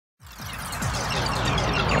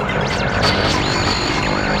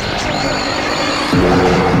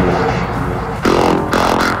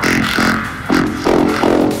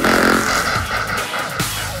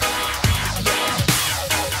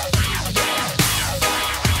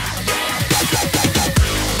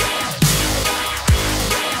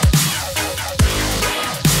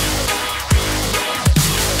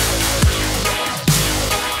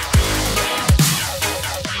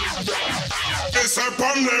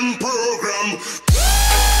them program.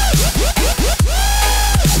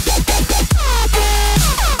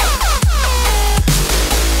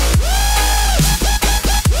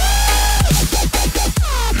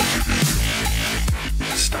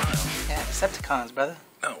 Yeah, Decepticons, brother.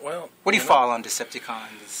 Oh, well. What do you fall on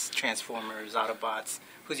Decepticons, Transformers, Autobots?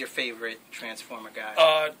 Who's your favorite Transformer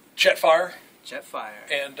guy? Jetfire. Jetfire.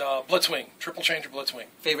 And Blitzwing. Triple Changer Blitzwing.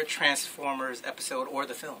 Favorite Transformers episode or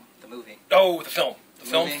the film, the movie? Oh, the film.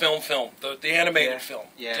 The movie? film. The animated film.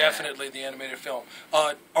 Yeah. Definitely the animated film.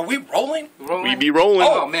 Are we rolling? We be rolling.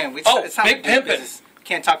 Oh, man. It's time Big to do Pimpin'. business.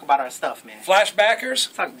 Can't talk about our stuff, man. Flashbackers,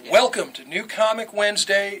 Yeah. welcome to New Comic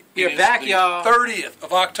Wednesday. We're back, y'all. 30th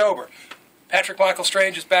of October. Patrick Michael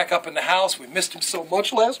Strange is back up in the house. We missed him so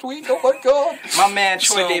much last week. Oh, my God. My man,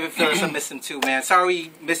 Troy David Phillips, I missed him too, man. Sorry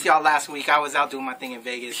we missed y'all last week. I was out doing my thing in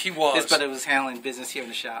Vegas. He was. This brother was handling business here in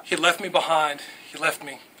the shop. He left me behind. He left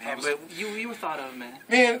me. Man, but you were thought of, man.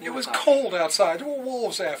 Man, it was cold outside. There were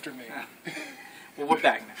wolves after me. Well, we're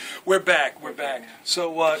back now. We're back. We're back.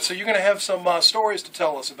 So you're going to have some stories to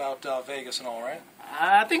tell us about Vegas and all, right?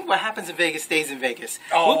 I think what happens in Vegas stays in Vegas.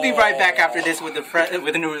 We'll be right back after this with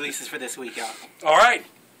the new releases for this week, y'all. All right.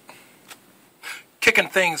 Kicking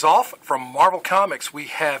things off from Marvel Comics, we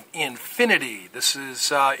have Infinity. This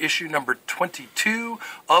is issue number 22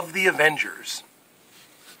 of the Avengers.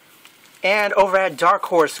 And over at Dark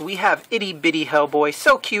Horse, we have Itty Bitty Hellboy.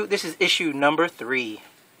 So cute. This is issue number 3.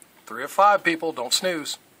 3 of 5, people. Don't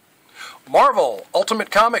snooze. Marvel Ultimate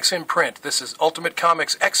Comics imprint. This is Ultimate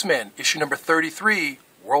Comics X-Men, issue number 33,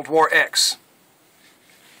 World War X.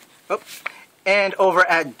 Oh. And over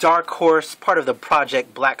at Dark Horse, part of the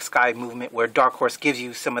Project Black Sky movement, where Dark Horse gives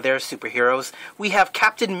you some of their superheroes, we have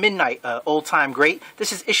Captain Midnight, old-time great.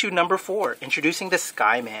 This is issue number 4, introducing the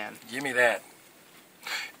Skyman. Give me that.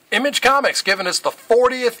 Image Comics giving us the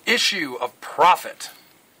 40th issue of Prophet.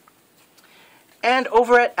 And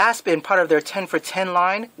over at Aspen, part of their 10 for 10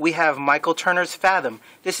 line, we have Michael Turner's Fathom.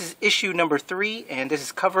 This is issue number 3, and this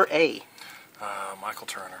is cover A. Michael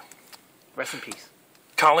Turner. Rest in peace.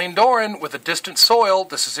 Colleen Doran with A Distant Soil.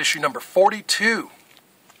 This is issue number 42.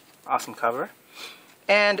 Awesome cover.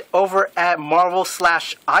 And over at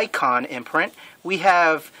Marvel/Icon imprint, we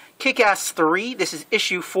have Kick-Ass 3. This is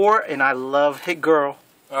issue 4, and I love Hit Girl.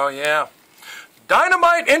 Oh, yeah.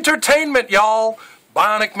 Dynamite Entertainment, y'all.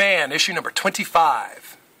 Bionic Man, issue number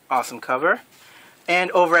 25. Awesome cover. And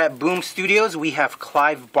over at Boom Studios, we have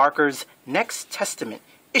Clive Barker's Next Testament,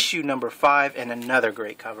 issue number 5, and another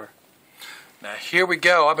great cover. Now, here we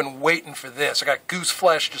go. I've been waiting for this. I got goose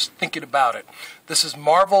flesh just thinking about it. This is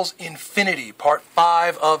Marvel's Infinity, part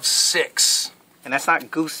 5 of 6. And that's not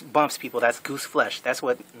goosebumps, people. That's goose flesh. That's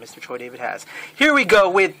what Mr. Troy David has. Here we go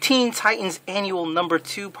with Teen Titans Annual number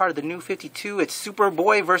 2, part of the New 52. It's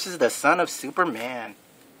Superboy versus the Son of Superman.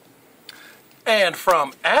 And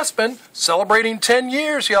from Aspen, celebrating 10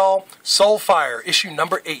 years, y'all, Soulfire, issue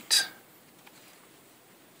number 8.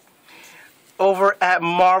 Over at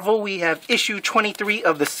Marvel, we have issue 23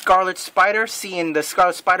 of the Scarlet Spider, seeing the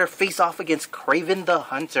Scarlet Spider face off against Kraven the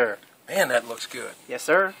Hunter. Man, that looks good. Yes,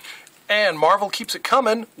 sir. And Marvel keeps it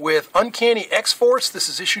coming with Uncanny X-Force. This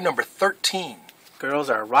is issue number 13. Girls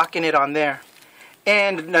are rocking it on there.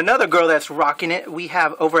 And another girl that's rocking it, we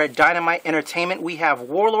have over at Dynamite Entertainment, we have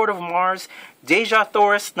Warlord of Mars, Deja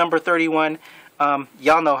Thoris, number 31.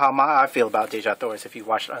 Y'all know how I feel about Deja Thoris if you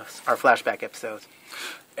watched our Flashback episodes.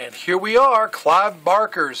 And here we are, Clive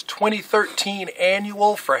Barker's 2013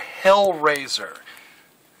 annual for Hellraiser.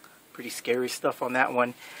 Pretty scary stuff on that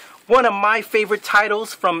one. One of my favorite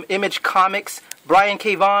titles from Image Comics, Brian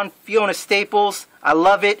K. Vaughan, Fiona Staples. I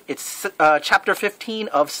love it. It's chapter 15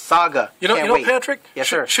 of Saga. You know, Patrick? Yes,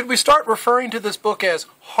 sir. Should we start referring to this book as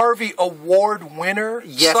Harvey Award winner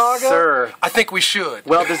yes, Saga? Yes, sir. I think we should.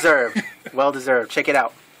 Well deserved. Well deserved. Check it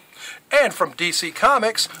out. And from DC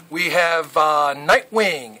Comics, we have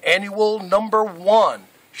Nightwing, annual number 1.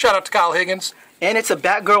 Shout out to Kyle Higgins. And it's a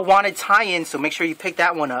Batgirl Wanted tie-in, so make sure you pick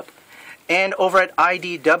that one up. And over at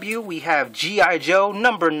IDW, we have G.I. Joe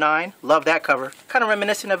number 9. Love that cover. Kind of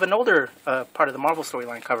reminiscent of an older part of the Marvel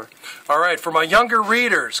storyline cover. All right, for my younger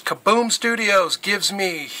readers, Kaboom Studios gives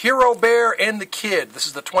me Hero Bear and the Kid. This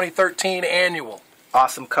is the 2013 annual.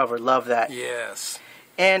 Awesome cover. Love that. Yes.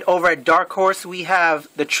 And over at Dark Horse, we have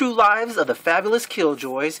The True Lives of the Fabulous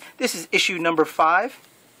Killjoys. This is issue number 5.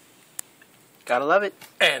 Gotta love it.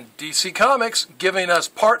 And DC Comics giving us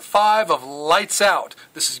part 5 of Lights Out.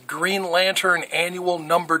 This is Green Lantern annual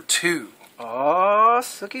number 2. Oh,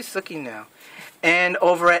 sooky now. And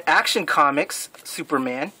over at Action Comics,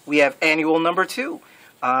 Superman, we have annual number 2.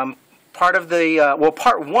 part of the,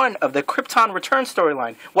 part one of the Krypton Return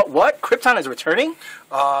storyline. What? Krypton is returning?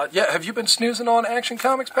 Yeah, have you been snoozing on Action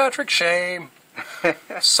Comics, Patrick? Shame.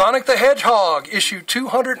 Sonic the Hedgehog, issue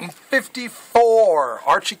 254.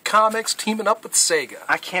 Archie Comics teaming up with Sega.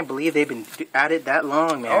 I can't believe they've been at it that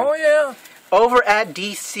long, man. Oh, yeah. Over at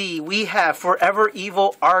DC, we have Forever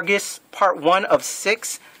Evil Argus, part 1 of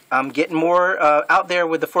 6. I'm getting more out there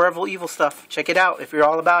with the Forever Evil stuff. Check it out if you're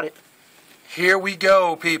all about it. Here we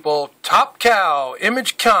go, people. Top Cow,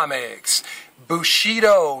 Image Comics,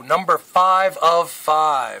 Bushido, number 5 of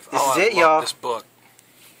 5. This is it, y'all. This book.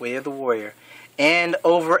 Way of the Warrior. And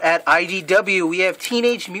over at IDW, we have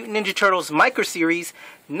Teenage Mutant Ninja Turtles Micro Series,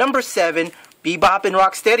 number 7, Bebop and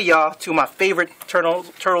Rocksteady, y'all. Two of my favorite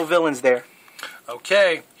turtle villains there.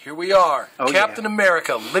 Okay, here we are. Oh, Captain yeah.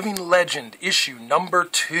 America, Living Legend, issue number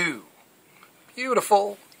 2.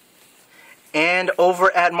 Beautiful. And over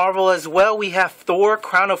at Marvel as well, we have Thor,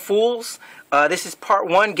 Crown of Fools. This is part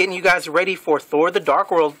 1, getting you guys ready for Thor the Dark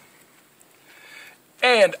World.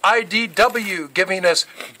 And IDW giving us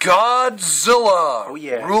Godzilla, Oh,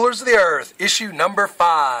 yeah. Rulers of the Earth, issue number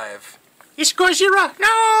 5. It's Godzilla!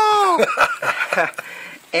 No!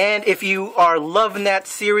 And if you are loving that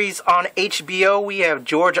series on HBO, we have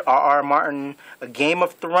George R.R. Martin, A Game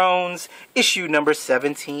of Thrones, issue number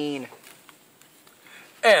 17.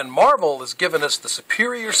 And Marvel is giving us the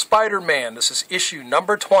Superior Spider-Man. This is issue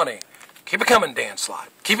number 20. Keep it coming, Dan Slott.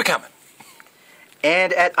 Keep it coming.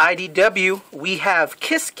 And at IDW, we have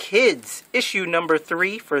Kiss Kids, issue number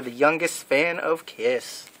 3 for the youngest fan of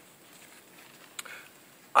Kiss.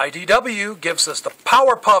 IDW gives us the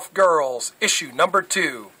Powerpuff Girls, issue number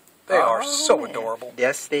 2. They are so man. adorable.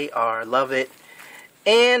 Yes, they are. Love it.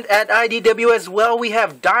 And at IDW as well, we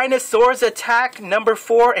have Dinosaurs Attack number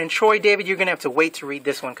 4. And Troy, David, you're going to have to wait to read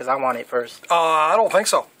this one because I want it first. I don't think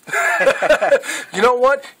so. You know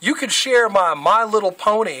what? You could share my My Little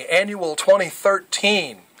Pony Annual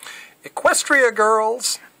 2013. Equestria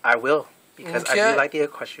Girls. I will, because I Okay. do like the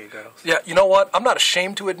Equestria Girls. Yeah, you know what? I'm not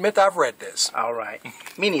ashamed to admit I've read this. All right.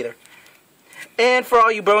 Me neither. And for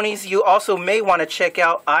all you bronies, you also may want to check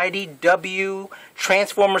out IDW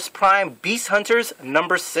Transformers Prime Beast Hunters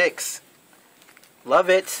number 6. Love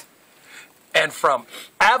it. And from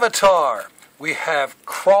Avatar, we have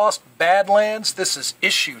Crossed Badlands. This is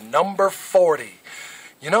issue number 40.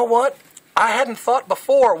 You know what? I hadn't thought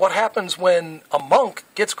before what happens when a monk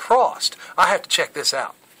gets crossed. I have to check this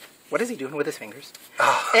out. What is he doing with his fingers?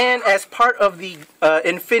 And as part of the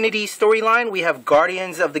Infinity storyline, we have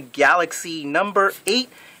Guardians of the Galaxy number 8.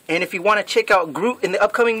 And if you want to check out Groot in the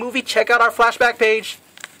upcoming movie, check out our Flashback page.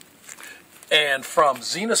 And from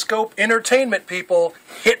Xenoscope Entertainment, people,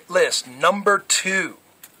 Hit List number 2.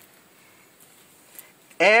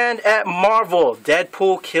 And at Marvel,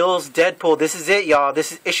 Deadpool kills Deadpool. This is it, y'all.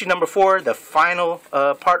 This is issue number 4, the final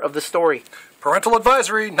part of the story. Parental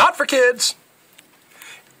advisory, not for kids.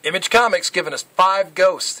 Image Comics giving us 5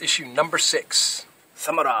 Ghosts, issue number 6.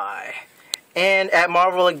 Samurai. And at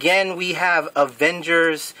Marvel again, we have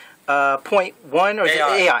Avengers .1, or is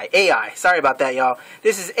AI. it AI? AI. Sorry about that, y'all.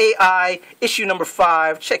 This is AI, issue number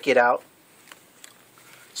 5. Check it out.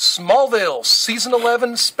 Smallville, season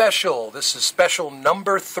 11 special. This is special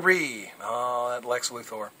number 3. Oh, that Lex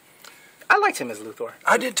Luthor. I liked him as Luthor.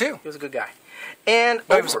 I did too. He was a good guy. And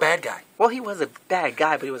No, he was a bad guy. Well, he was a bad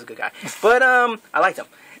guy, but he was a good guy. But I liked him.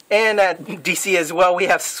 And at DC as well, we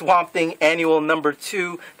have Swamp Thing Annual number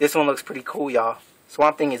 2. This one looks pretty cool, y'all.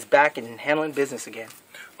 Swamp Thing is back and handling business again.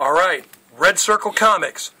 All right, Red Circle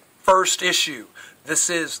Comics, first issue. This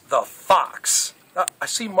is The Fox. I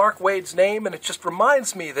see Mark Waid's name, and it just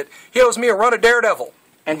reminds me that he owes me a run of Daredevil.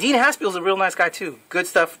 And Dean Haspel's a real nice guy, too. Good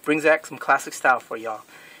stuff. Brings back some classic style for y'all.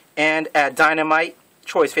 And at Dynamite,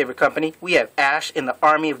 Troy's favorite company, we have Ash in the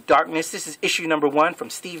Army of Darkness. This is issue number 1 from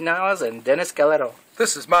Steve Niles and Dennis Galletto.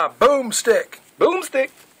 This is my boomstick. Boomstick.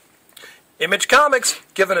 Image Comics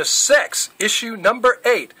giving us Sex, issue number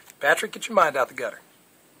 8. Patrick, get your mind out the gutter.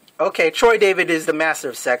 Okay, Troy David is the master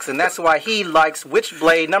of sex, and that's why he likes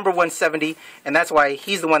Witchblade number 170, and that's why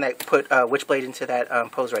he's the one that put Witchblade into that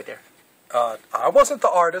pose right there. I wasn't the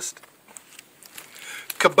artist.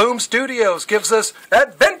 Kaboom Studios gives us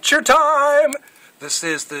Adventure Time. This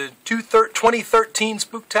is the 2013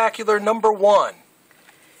 Spooktacular number 1.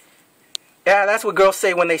 Yeah, that's what girls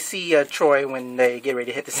say when they see Troy when they get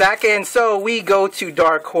ready to hit the sack. And so we go to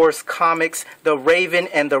Dark Horse Comics, The Raven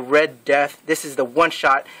and the Red Death. This is the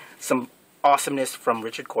one-shot, some awesomeness from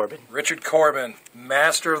Richard Corbin. Richard Corbin,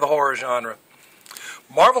 master of the horror genre.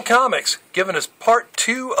 Marvel Comics giving us part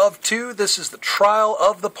 2 of 2. This is the Trial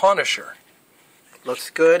of the Punisher. Looks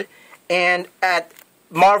good. And at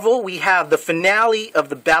Marvel, we have the finale of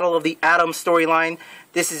the Battle of the Atom storyline.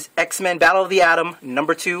 This is X-Men Battle of the Atom,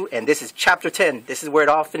 number 2, and this is Chapter 10. This is where it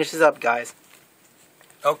all finishes up, guys.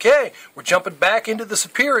 Okay, we're jumping back into the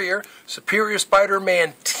Superior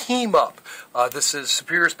Spider-Man Team-Up. This is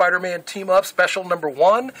Superior Spider-Man Team-Up Special number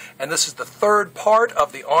 1, and this is the 3rd part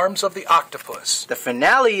of the Arms of the Octopus. The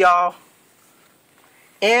finale, y'all.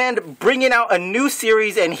 And bringing out a new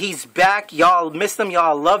series, and he's back. Y'all missed him,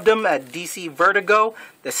 y'all loved him at DC Vertigo.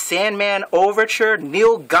 The Sandman Overture.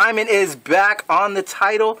 Neil Gaiman is back on the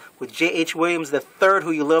title with J.H. Williams III,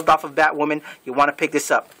 who you loved off of Batwoman. You want to pick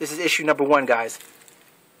this up. This is issue number 1, guys.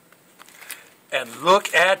 And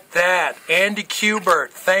look at that. Andy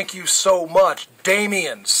Kubert, thank you so much.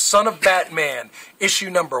 Damian, Son of Batman,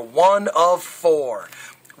 issue number 1 of 4.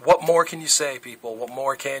 What more can you say, people? What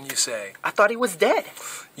more can you say? I thought he was dead.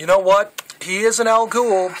 You know what? He is an Al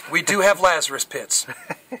Ghul. We do have Lazarus Pits.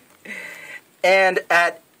 And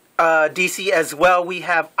at DC as well, we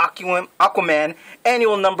have Aquaman,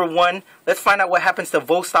 annual number 1. Let's find out what happens to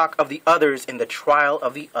Vostok of the Others in the Trial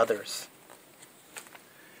of the Others.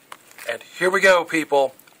 And here we go,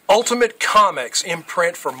 people. Ultimate Comics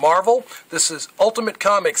imprint for Marvel. This is Ultimate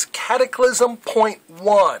Comics Cataclysm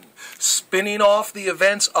 .1. Spinning off the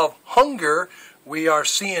events of Hunger, we are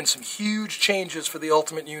seeing some huge changes for the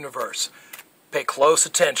Ultimate Universe. Pay close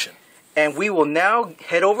attention. And we will now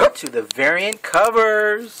head over to the variant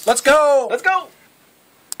covers. Let's go! Let's go!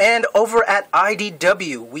 And over at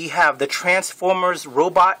IDW, we have the Transformers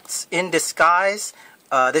Robots in Disguise.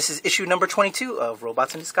 This is issue number 22 of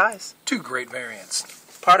Robots in Disguise. 2 great variants.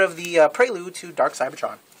 Part of the prelude to Dark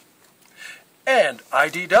Cybertron. And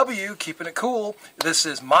IDW, keeping it cool. This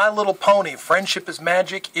is My Little Pony, Friendship is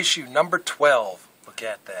Magic, issue number 12. Look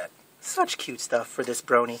at that. Such cute stuff for this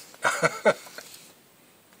brony.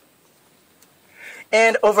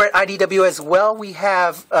 And over at IDW as well, we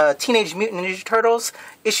have Teenage Mutant Ninja Turtles,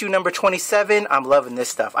 issue number 27. I'm loving this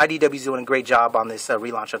stuff. IDW's doing a great job on this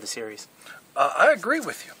relaunch of the series. I agree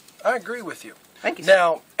with you. I agree with you. Thank you, sir.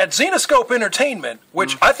 Now, at Xenoscope Entertainment,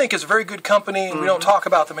 which I think is a very good company, and we don't talk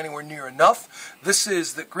about them anywhere near enough, this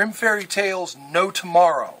is the Grim Fairy Tales No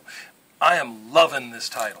Tomorrow. I am loving this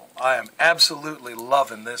title. I am absolutely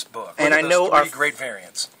loving this book. And I know our 3 great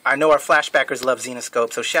variants. I know our Flashbackers love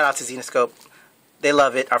Xenoscope, so shout out to Xenoscope. They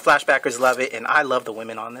love it. Our Flashbackers love it, and I love the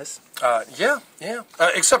women on this. Yeah.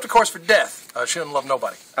 Except, of course, for Death. She doesn't love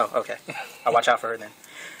nobody. Oh, okay. I'll watch out for her then.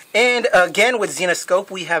 And again, with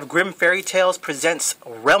Xenoscope, we have Grim Fairy Tales presents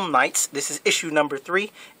Realm Knights. This is issue number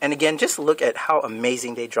 3. And again, just look at how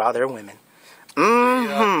amazing they draw their women.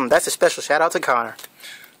 That's a special shout out to Connor.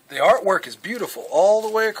 The artwork is beautiful all the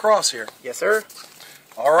way across here. Yes, sir.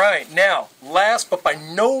 All right, now, last but by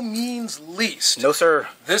no means least. No, sir.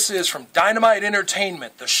 This is from Dynamite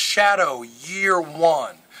Entertainment, The Shadow, Year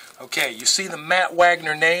 1. Okay, you see the Matt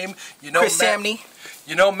Wagner name. You know Chris Samney.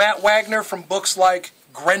 You know Matt Wagner from books like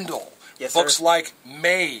Grendel. Yes, books sir. like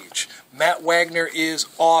Mage. Matt Wagner is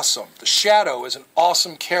awesome. The Shadow is an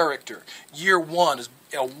awesome character. Year 1 is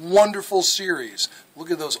a wonderful series.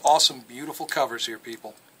 Look at those awesome, beautiful covers here,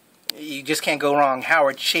 people. You just can't go wrong.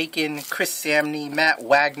 Howard Chaykin, Chris Samney, Matt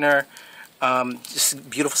Wagner. Just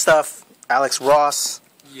beautiful stuff. Alex Ross.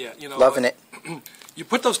 Yeah, you know. Loving it. You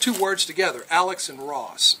put those 2 words together, Alex and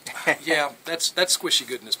Ross. Yeah, that's squishy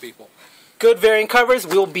goodness, people. Good variant covers.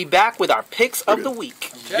 We'll be back with our picks of the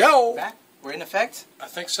week. Okay. Yo! Back? We're in effect? I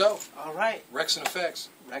think so. All right. Rex and Effects.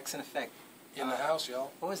 Rex in effect. In the house,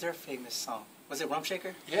 y'all. What was their famous song? Was it Rump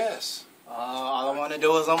Shaker? Yes. All I want to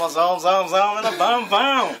do is almost zom, and a bum,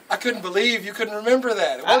 bum. I couldn't believe you couldn't remember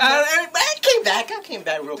that. I came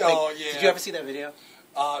back real quick. Oh, yeah. Did you ever see that video?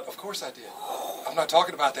 Of course I did. I'm not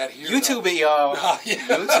talking about that here. YouTube it, y'all. Yeah.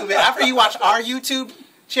 YouTube it. After you watch our YouTube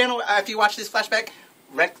channel, after you watch this flashback,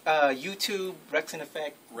 YouTube, Rex in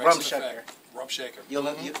Effect, Rump Shaker. Rump Shaker.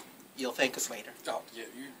 You'll thank us later. Oh, yeah.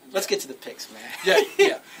 Let's get to the picks, man.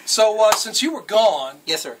 Yeah. So, since you were gone...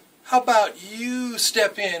 Yes, sir. How about you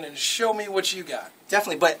step in and show me what you got?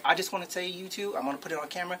 Definitely, but I just want to tell you two, I want to put it on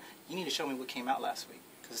camera, you need to show me what came out last week,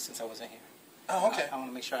 because since I wasn't here. Oh, okay. I want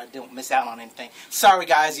to make sure I don't miss out on anything. Sorry,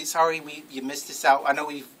 guys. Sorry you missed this out. I know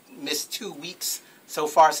we've missed 2 weeks so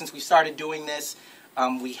far since we started doing this.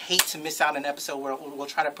 We hate to miss out an episode. We'll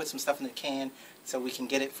try to put some stuff in the can so we can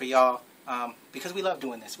get it for y'all, because we love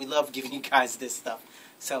doing this. We love giving you guys this stuff.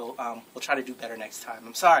 So we'll try to do better next time.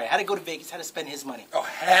 I'm sorry. I had to go to Vegas. Had to spend his money. Oh,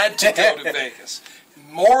 had to go to Vegas.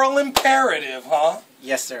 Moral imperative, huh?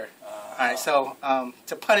 Yes, sir. All right. So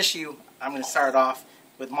to punish you, I'm going to start off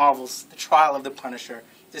with Marvel's The Trial of the Punisher.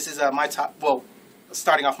 This is my top. Well,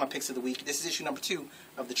 starting off my picks of the week. This is issue number 2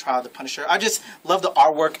 of The Trial of the Punisher. I just love the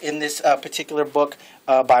artwork in this particular book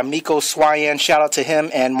by Miko Swayan. Shout out to him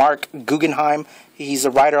and Mark Guggenheim. He's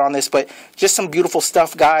a writer on this, but just some beautiful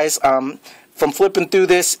stuff, guys. From flipping through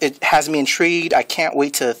this, it has me intrigued. I can't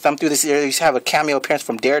wait to thumb through this. There you have a cameo appearance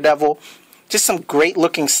from Daredevil. Just some great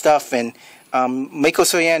looking stuff, and Miko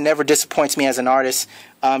Swayan never disappoints me as an artist.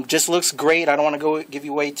 Just looks great. I don't want to go give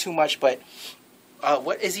you away too much, but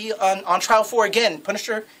what is he on trial for again?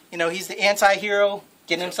 Punisher, you know, he's the anti-hero,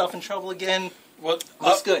 getting himself in trouble again. Well,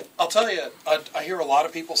 looks good. I'll tell you, I hear a lot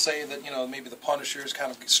of people say that, you know, maybe the Punisher's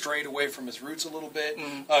kind of strayed away from his roots a little bit.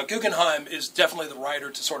 Guggenheim is definitely the writer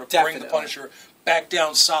to sort of bring the Punisher back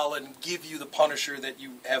down solid and give you the Punisher that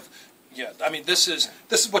you have. Yeah, I mean, this is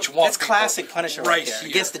what you want. It's classic Punisher right here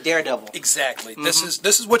against the Daredevil. Exactly.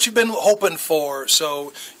 This is what you've been hoping for.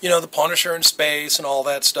 So, you know, the Punisher in space and all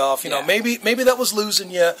that stuff. You know, maybe that was losing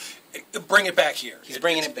you. Bring it back here. He's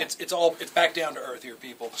bringing it back. It's back down to earth here,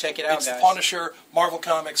 people. Check it out, it's guys. The Punisher, Marvel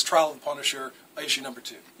Comics, Trial of the Punisher, issue number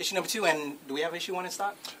 2. Issue number 2, and do we have issue 1 in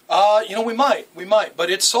stock? You know, we might, but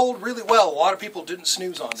it sold really well. A lot of people didn't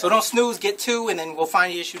snooze on that. So don't snooze, get 2, and then we'll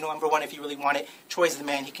find you issue number 1 if you really want it. Troy's the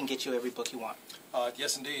man; he can get you every book you want.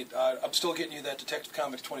 Yes, indeed. I'm still getting you that Detective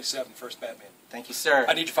Comics 27 first Batman. Thank you, sir.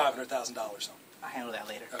 I need your $500,000 on. I'll handle that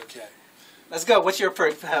later. Okay. Let's go. What's your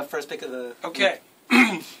first pick of the? Okay.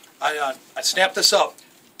 I snapped this up.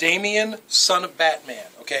 Damian, son of Batman.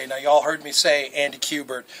 Okay, now y'all heard me say Andy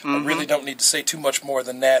Kubert. I really don't need to say too much more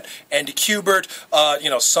than that. Andy Kubert,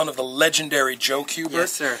 you know, son of the legendary Joe Kubert.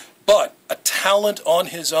 Yes, sir. But a talent on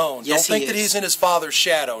his own. Yes, don't think that he's in his father's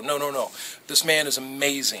shadow. No. This man is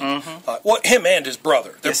amazing. Well, him and his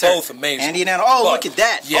brother. They're both amazing. Andy and Anna. Oh, look at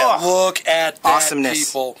that. Yeah, look at that, awesomeness.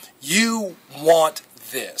 people. You want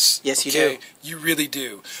this. Yes, you do. You really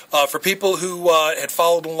do. For people who had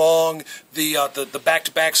followed along the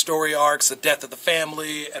back-to-back story arcs, the death of the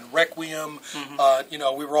family and Requiem, you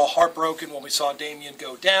know, we were all heartbroken when we saw Damian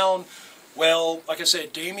go down. Well, like I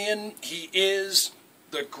said, Damian, he is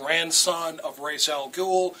the grandson of Ra's al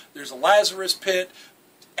Ghul. There's a Lazarus pit,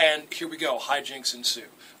 and here we go. Hijinks ensue.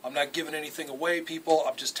 I'm not giving anything away, people.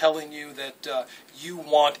 I'm just telling you that you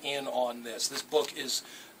want in on this. This book is...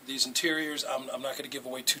 These interiors, I'm not going to give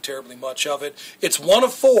away too terribly much of it. It's 1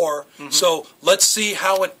 of 4, so let's see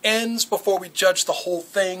how it ends before we judge the whole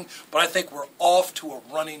thing. But I think we're off to a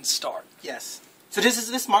running start. Yes. So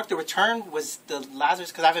this mark the return? Was the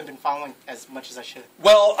Lazarus? Because I haven't been following as much as I should.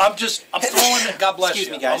 Well, I'm throwing it. God bless Excuse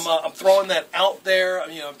you. me, guys. I'm throwing that out there.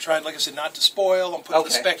 You know, I'm trying, like I said, not to spoil. I'm putting the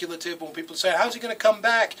speculative. When people say, "How's he going to come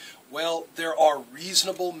back?" Well, there are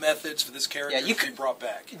reasonable methods for this character to be brought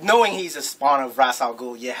back. Knowing he's a spawn of Ra's al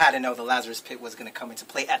Ghul, you had to know the Lazarus Pit was going to come into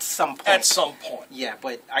play at some point. At some point. Yeah,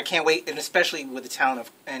 but I can't wait, and especially with the talent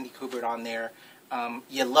of Andy Kubert on there.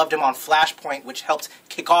 You loved him on Flashpoint, which helped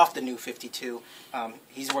kick off the new 52.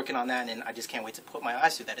 He's working on that, and I just can't wait to put my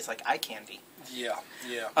eyes through that. It's like eye candy. Yeah.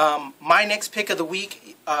 My next pick of the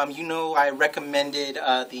week, you know, I recommended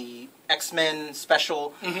the X-Men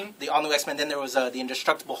special, the all-new X-Men. Then there was the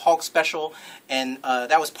Indestructible Hulk special, and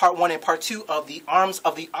that was part 1 and part 2 of the Arms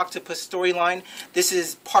of the Octopus storyline. This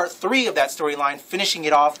is part 3 of that storyline, finishing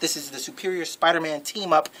it off. This is the Superior Spider-Man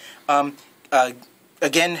team-up,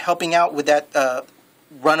 again, helping out with that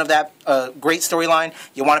run of that great storyline.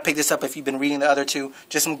 You want to pick this up if you've been reading the other 2.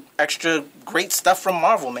 Just some extra great stuff from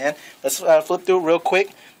Marvel, man. Let's flip through it real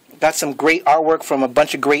quick. Got some great artwork from a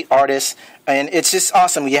bunch of great artists, and it's just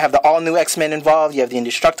awesome. You have the all-new X-Men involved. You have the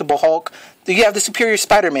Indestructible Hulk. You have the Superior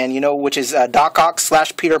Spider-Man, you know, which is Doc Ock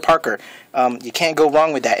 / Peter Parker. You can't go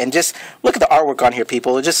wrong with that. And just look at the artwork on here,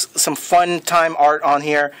 people. Just some fun time art on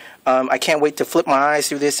here. I can't wait to flip my eyes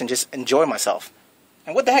through this and just enjoy myself.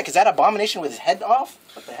 And what the heck? Is that Abomination with his head off?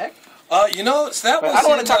 What the heck? You know, that was. I don't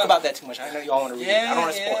want to talk about that too much. I know you all want to read it. I don't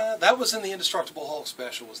want to spoil. Yeah, that was in the Indestructible Hulk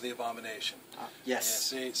special. Was the Abomination?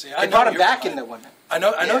 Yes. Yeah, see, I brought him back in the one. I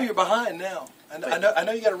know you're behind now. I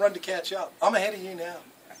know you got to run to catch up. I'm ahead of you now.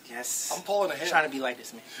 Yes. I'm pulling ahead. I'm trying to be like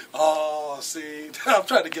this man. Oh, see, I'm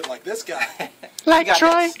trying to get like this guy. Like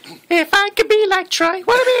Troy. If I could be like Troy,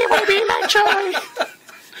 wanna be like Troy.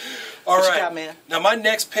 All what right, you got, man? Now my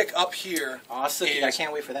next pick up here. Awesome. I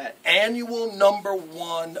can't wait for that. Annual number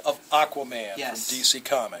 1 of Aquaman from DC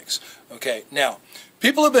Comics. Okay, now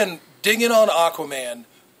people have been digging on Aquaman.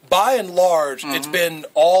 By and large, it's been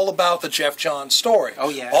all about the Jeff Johns story. Oh,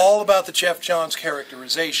 yeah. All about the Jeff Johns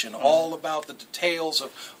characterization. All about the details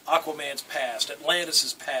of Aquaman's past,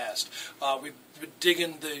 Atlantis' past. We've been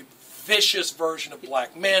digging the vicious version of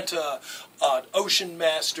Black Manta, Ocean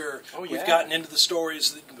Master. Oh, yeah. We've gotten into the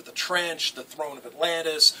stories with the Trench, the Throne of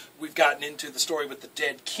Atlantis. We've gotten into the story with the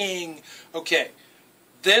Dead King. Okay,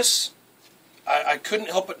 this, I couldn't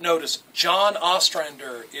help but notice, John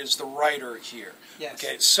Ostrander is the writer here. Yes.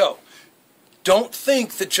 Okay, so don't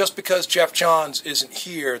think that just because Jeff Johns isn't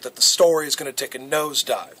here that the story is going to take a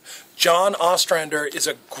nosedive. John Ostrander is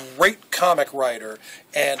a great comic writer,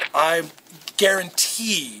 and I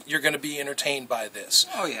guarantee you're going to be entertained by this.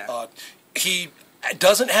 Oh, yeah. He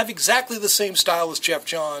doesn't have exactly the same style as Jeff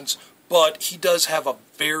Johns, but he does have a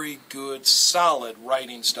very good, solid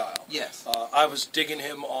writing style. Yes. I was digging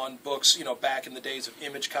him on books, back in the days of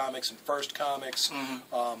Image Comics and First Comics,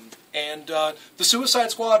 and the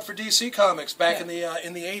Suicide Squad for DC Comics back in the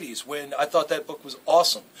 80s, when I thought that book was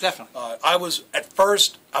awesome. Definitely. At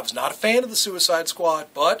first I was not a fan of the Suicide Squad,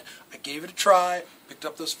 but I gave it a try. Picked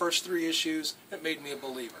up those first 3 issues. It made me a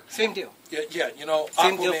believer. Same deal. Yeah. Same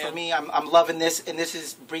Aquaman, deal for me. I'm loving this, and this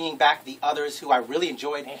is bringing back the others who I really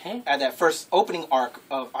enjoyed at that first opening arc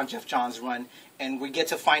on Jeff Johns' run. And we get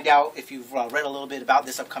to find out, if you've read a little bit about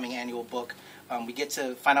this upcoming annual book, we get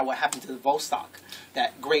to find out what happened to Vostok,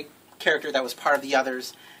 that great character that was part of the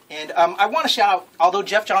others. And I want to shout out, although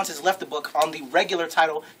Jeff Johns has left the book, on the regular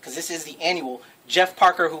title, because this is the annual, Jeff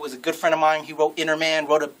Parker, who was a good friend of mine, he wrote Inner Man,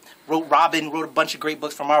 wrote Robin, wrote a bunch of great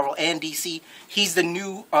books for Marvel and DC. He's the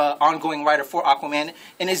new ongoing writer for Aquaman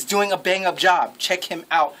and is doing a bang-up job. Check him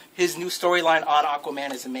out. His new storyline on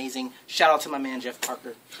Aquaman is amazing. Shout out to my man, Jeff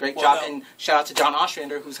Parker. Great job. And shout out to John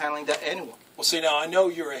Ostrander, who's handling the annual. Well, see, now I know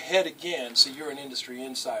you're ahead again, so you're an industry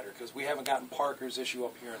insider, because we haven't gotten Parker's issue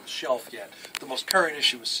up here on the shelf yet. The most current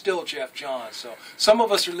issue is still Jeff Johns, so some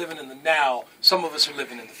of us are living in the now, some of us are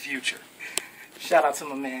living in the future. Shout out to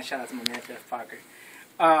my man. Shout out to my man, Jeff Parker.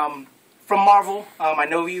 From Marvel, I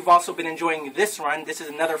know you've also been enjoying this run. This is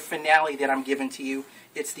another finale that I'm giving to you.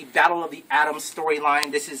 It's the Battle of the Atom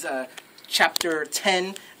storyline. This is Chapter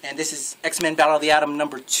 10, and this is X-Men Battle of the Atom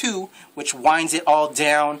number 2, which winds it all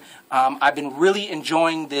down. I've been really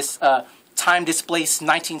enjoying this time-displaced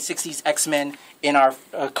 1960s X-Men in our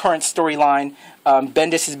current storyline.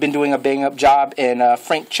 Bendis has been doing a bang-up job, and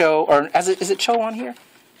Frank Cho, or is it Cho on here?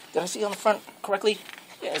 Did I see on the front correctly?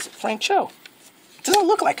 Yeah, it's Frank Cho. It doesn't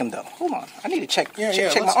look like him, though. Hold on. I need to check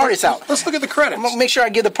my artist out. Let's look at the credits. I'm going to make sure I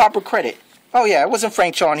give the proper credit. Oh, yeah, it wasn't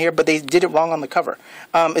Frank Cho on here, but they did it wrong on the cover.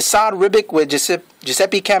 Assad Ribic with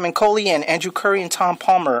Giuseppe Camuncoli and Andrew Curry and Tom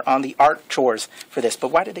Palmer on the art chores for this. But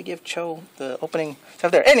why did they give Cho the opening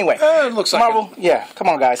stuff there? Anyway. It looks like Marvel. Yeah, come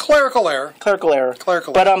on, guys. Clerical error.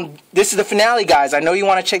 But this is the finale, guys. I know you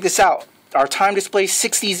want to check this out. Our time-displaced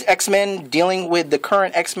 60s X-Men dealing with the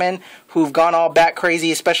current X-Men who've gone all bat crazy,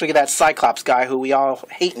 especially that Cyclops guy who we all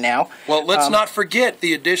hate now. Well, let's not forget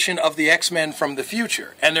the addition of the X-Men from the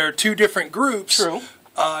future. And there are 2 different groups. True.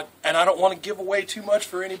 And I don't want to give away too much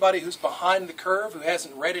for anybody who's behind the curve, who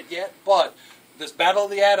hasn't read it yet, but this Battle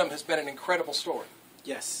of the Atom has been an incredible story.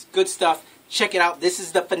 Yes, good stuff. Check it out. This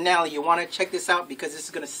is the finale. You want to check this out because this is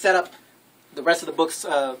going to set up the rest of the books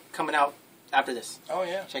coming out after this. Oh,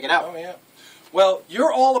 yeah. Check it out. Oh, yeah. Well,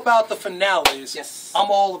 you're all about the finales. Yes.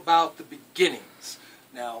 I'm all about the beginnings.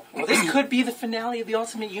 Now, well, this could be the finale of the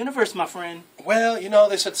Ultimate Universe, my friend. Well,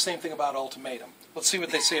 they said the same thing about Ultimatum. Let's see what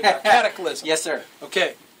they say about Cataclysm. Yes, sir.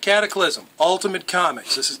 Okay, Cataclysm, Ultimate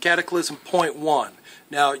Comics. This is Cataclysm Point 1.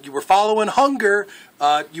 Now, you were following Hunger.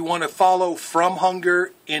 You want to follow from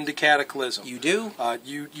Hunger into Cataclysm. You do?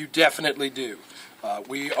 You definitely do.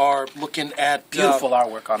 We are looking at... Beautiful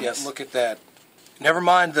artwork on this. Yeah, look at that. Never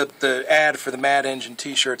mind the ad for the Mad Engine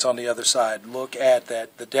T-shirts on the other side. Look at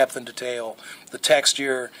that, the depth and detail, the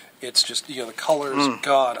texture. It's just, the colors.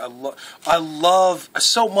 God, I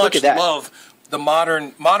so much love the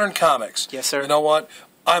modern comics. Yes, sir. You know what?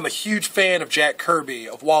 I'm a huge fan of Jack Kirby,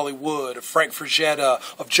 of Wally Wood, of Frank Frazetta,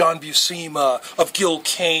 of John Buscema, of Gil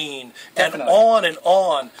Kane, Definitely. and on and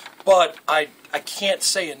on. But I can't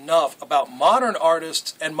say enough about modern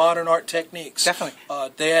artists and modern art techniques. Definitely.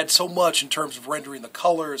 They add so much in terms of rendering the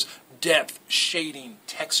colors, depth, shading,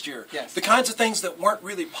 texture. Yes. The kinds of things that weren't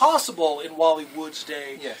really possible in Wally Wood's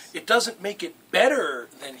day. Yes. It doesn't make it better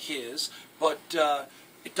than his, but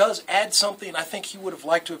it does add something I think he would have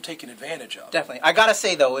liked to have taken advantage of. Definitely. I gotta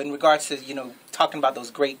say though, in regards to talking about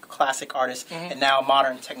those great classic artists and now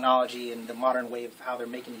modern technology and the modern way of how they're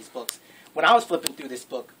making these books, when I was flipping through this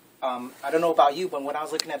book, I don't know about you, but when I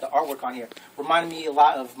was looking at the artwork on here, reminded me a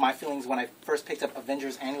lot of my feelings when I first picked up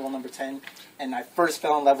Avengers Annual number 10, and I first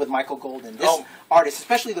fell in love with Michael Golden. This artist,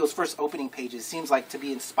 especially those first opening pages, seems like to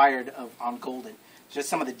be inspired on Golden. Just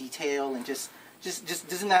some of the detail and just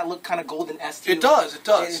doesn't that look kind of Golden-esque? It does.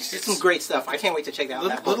 It's some great stuff. I can't wait to check that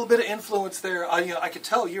out. A little bit of influence there. I could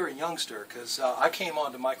tell you're a youngster because I came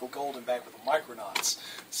on to Michael Golden back with the Micronauts.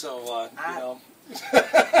 So,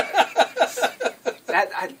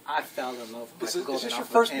 I fell in love with Michael Is Golden. this your off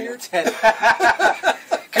first of beer? 10.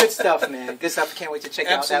 Good stuff, man. Good stuff. Can't wait to check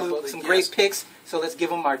out that Absolutely, book. Some yes. great picks. So let's give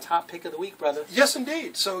them our top pick of the week, brother. Yes,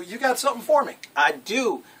 indeed. So you got something for me. I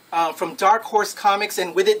do. From Dark Horse Comics,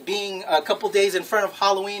 and with it being a couple days in front of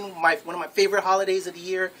Halloween, one of my favorite holidays of the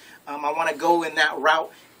year, I want to go in that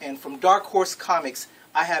route. And from Dark Horse Comics,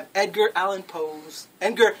 I have Edgar Allan Poe's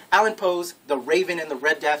The Raven and the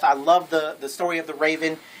Red Death. I love the story of the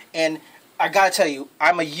Raven, and I gotta tell you,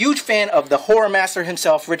 I'm a huge fan of the horror master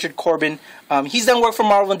himself, Richard Corbin. He's done work for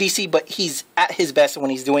Marvel and DC, but he's at his best when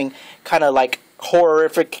he's doing kind of like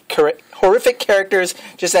horrific characters,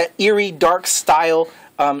 just that eerie, dark style.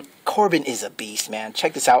 Corbin is a beast, man.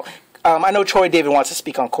 Check this out. I know Troy David wants to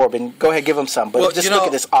speak on Corbin. Go ahead, give him some. But just look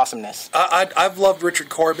at this awesomeness. I've loved Richard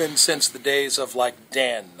Corbin since the days of like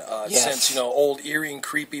Den, Yes. since old eerie and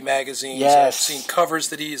creepy magazines. Yes. I've seen covers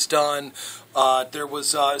that he has done. There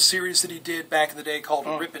was a series that he did back in the day called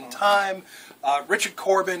Rip in Time. Richard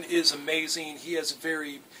Corbin is amazing. He has a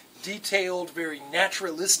very detailed, very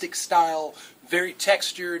naturalistic style, very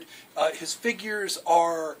textured. His figures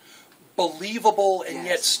are believable, and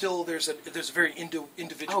yet still there's a very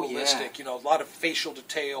individualistic. A lot of facial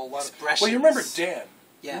detail, a lot of. Well, you remember Dan.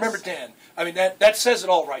 Yes. Remember Dan. I mean, that says it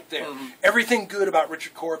all right there. Everything good about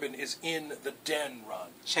Richard Corbin is in the Den run.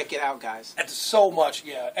 Check it out, guys. And so much,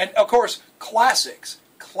 yeah. And of course, classics.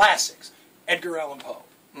 Edgar Allan Poe,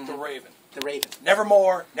 The Raven. The Raven.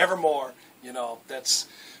 Nevermore. That's.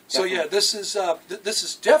 So yeah, this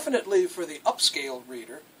is definitely for the upscale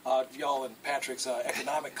reader. Y'all in Patrick's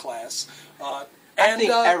economic class. I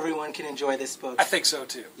think everyone can enjoy this book. I think so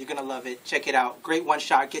too. You're gonna love it. Check it out. Great one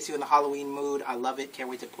shot. Gets you in the Halloween mood. I love it. Can't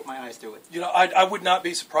wait to put my eyes through it. I would not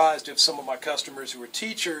be surprised if some of my customers who are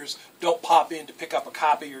teachers don't pop in to pick up a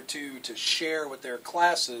copy or two to share with their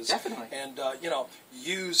classes. Definitely. And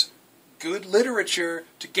use good literature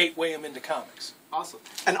to gateway them into comics. Awesome.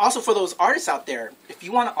 And also for those artists out there, if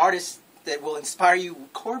you want an artist that will inspire you,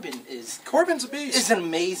 Corbin's a beast. Is an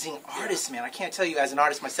amazing artist, man. I can't tell you, as an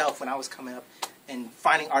artist myself, when I was coming up and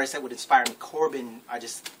finding artists that would inspire me, Corbin, I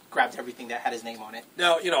just grabbed everything that had his name on it.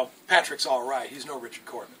 Now, Patrick's all right. He's no Richard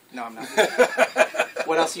Corbin. No, I'm not.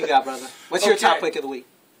 What else you got, brother? What's your top pick of the week?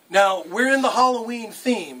 Now, we're in the Halloween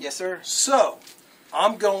theme. Yes, sir. So,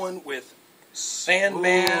 I'm going with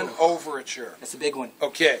Sandman Overture. That's a big one.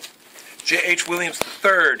 Okay. J.H. Williams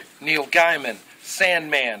III, Neil Gaiman,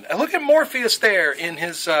 Sandman. And look at Morpheus there in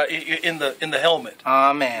his in the helmet.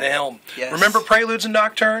 Oh man, the helm. Yes. Remember Preludes and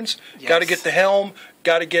Nocturnes? Yes. Got to get the helm.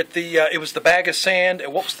 Got to get the. It was the bag of sand.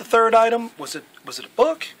 And what was the third item? Was it a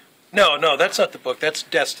book? No, that's not the book. That's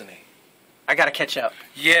Destiny. I gotta catch up.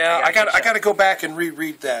 Yeah, I got to go back and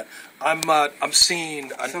reread that. I'm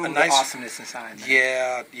seeing a nice awesomeness inside.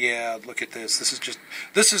 Man. Yeah. Look at this.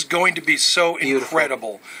 This is going to be so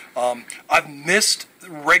incredible. I've missed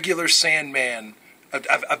regular Sandman.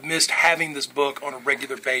 I've missed having this book on a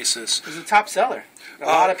regular basis. It was a top seller. A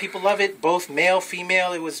lot of people love it, both male,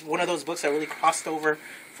 female. It was one of those books that really crossed over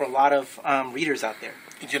for a lot of readers out there.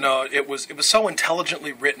 It was so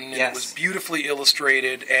intelligently written, and Yes. it was beautifully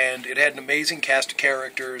illustrated, and it had an amazing cast of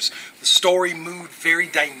characters. The story moved very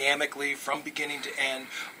dynamically from beginning to end.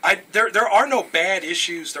 There are no bad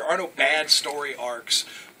issues. There are no bad story arcs.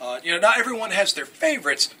 Not everyone has their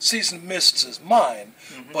favorites. Season of Mists is mine,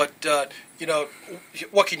 but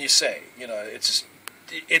what can you say?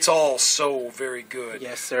 It's all so very good.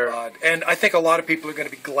 Yes, sir. And I think a lot of people are going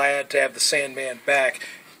to be glad to have the Sandman back.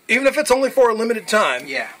 Even if it's only for a limited time,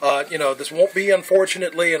 Yeah. This won't be,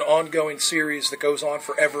 unfortunately, an ongoing series that goes on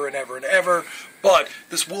forever and ever and ever, but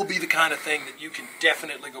this will be the kind of thing that you can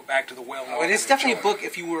definitely go back to the well. Well, it's definitely a book,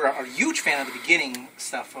 if you were a huge fan of the beginning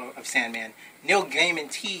stuff of Sandman, Neil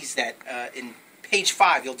Gaiman teased that in page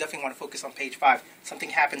 5, you'll definitely want to focus on page 5, something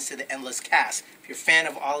happens to the Endless Cast. If you're a fan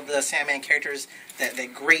of all of the Sandman characters, that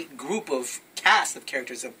great group of cast of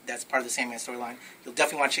characters that's part of the Sandman storyline, you'll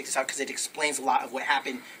definitely want to check this out because it explains a lot of what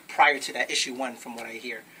happened prior to that issue 1 from what I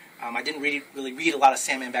hear. I didn't really read a lot of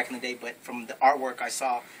Sandman back in the day, but from the artwork I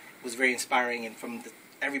saw, it was very inspiring, and from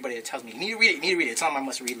everybody that tells me, you need to read it, it's on my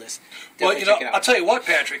must-read list. Definitely check it out. I'll tell you what,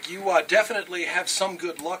 Patrick, you definitely have some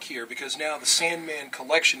good luck here, because now the Sandman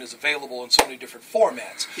collection is available in so many different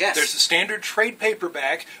formats. Yes. There's the standard trade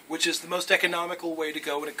paperback, which is the most economical way to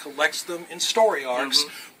go, and it collects them in story arcs.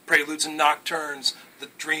 Preludes and Nocturnes, The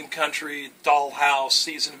Dream Country, Dollhouse,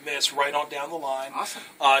 Season of Mist, right on down the line. Awesome.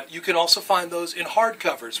 You can also find those in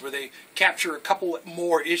hardcovers, where they capture a couple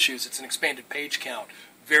more issues. It's an expanded page count.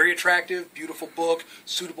 Very attractive, beautiful book,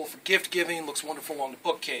 suitable for gift giving, looks wonderful on the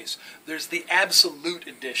bookcase. There's the absolute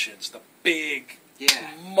editions, the big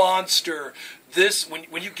monster this,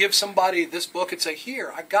 when you give somebody this book and say,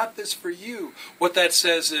 here, I got this for you, what that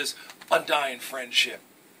says is undying friendship.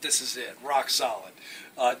 This is it, rock solid.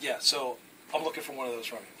 Yeah, so I'm looking for one of those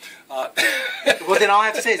from you. Well, then all I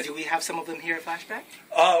have to say is, do we have some of them here at Flashback?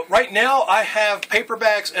 Right now, I have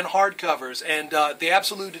paperbacks and hardcovers, and the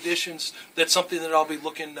absolute editions, that's something that I'll be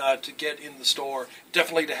looking to get in the store,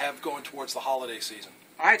 definitely to have going towards the holiday season.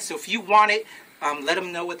 All right, so if you want it, let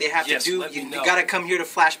them know what they have to do. Let me know. You got to come here to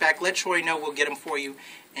Flashback. Let Troy know. We'll get them for you.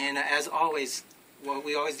 And as always, what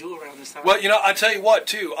we always do around this time. Well, I tell you what,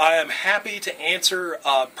 too. I am happy to answer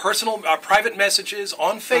private messages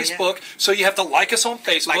on Facebook. Oh, yeah. So you have to like us on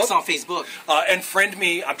Facebook. Like us on Facebook. And friend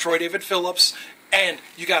me. I'm Troy David Phillips. And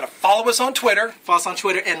you got to follow us on Twitter. Follow us on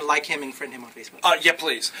Twitter and like him and friend him on Facebook. Yeah,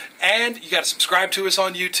 please. And you got to subscribe to us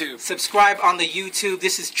on YouTube. Subscribe on the YouTube.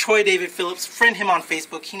 This is Troy David Phillips. Friend him on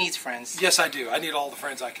Facebook. He needs friends. Yes, I do. I need all the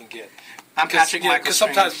friends I can get. I'm Patrick Michael Because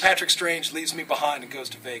Strange. sometimes Patrick Strange leaves me behind and goes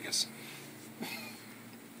to Vegas.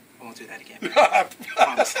 I won't do that again.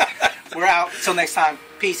 Promise. We're out. Till next time.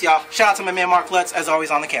 Peace, y'all. Shout out to my man Mark Lutz, as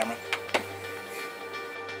always, on the camera.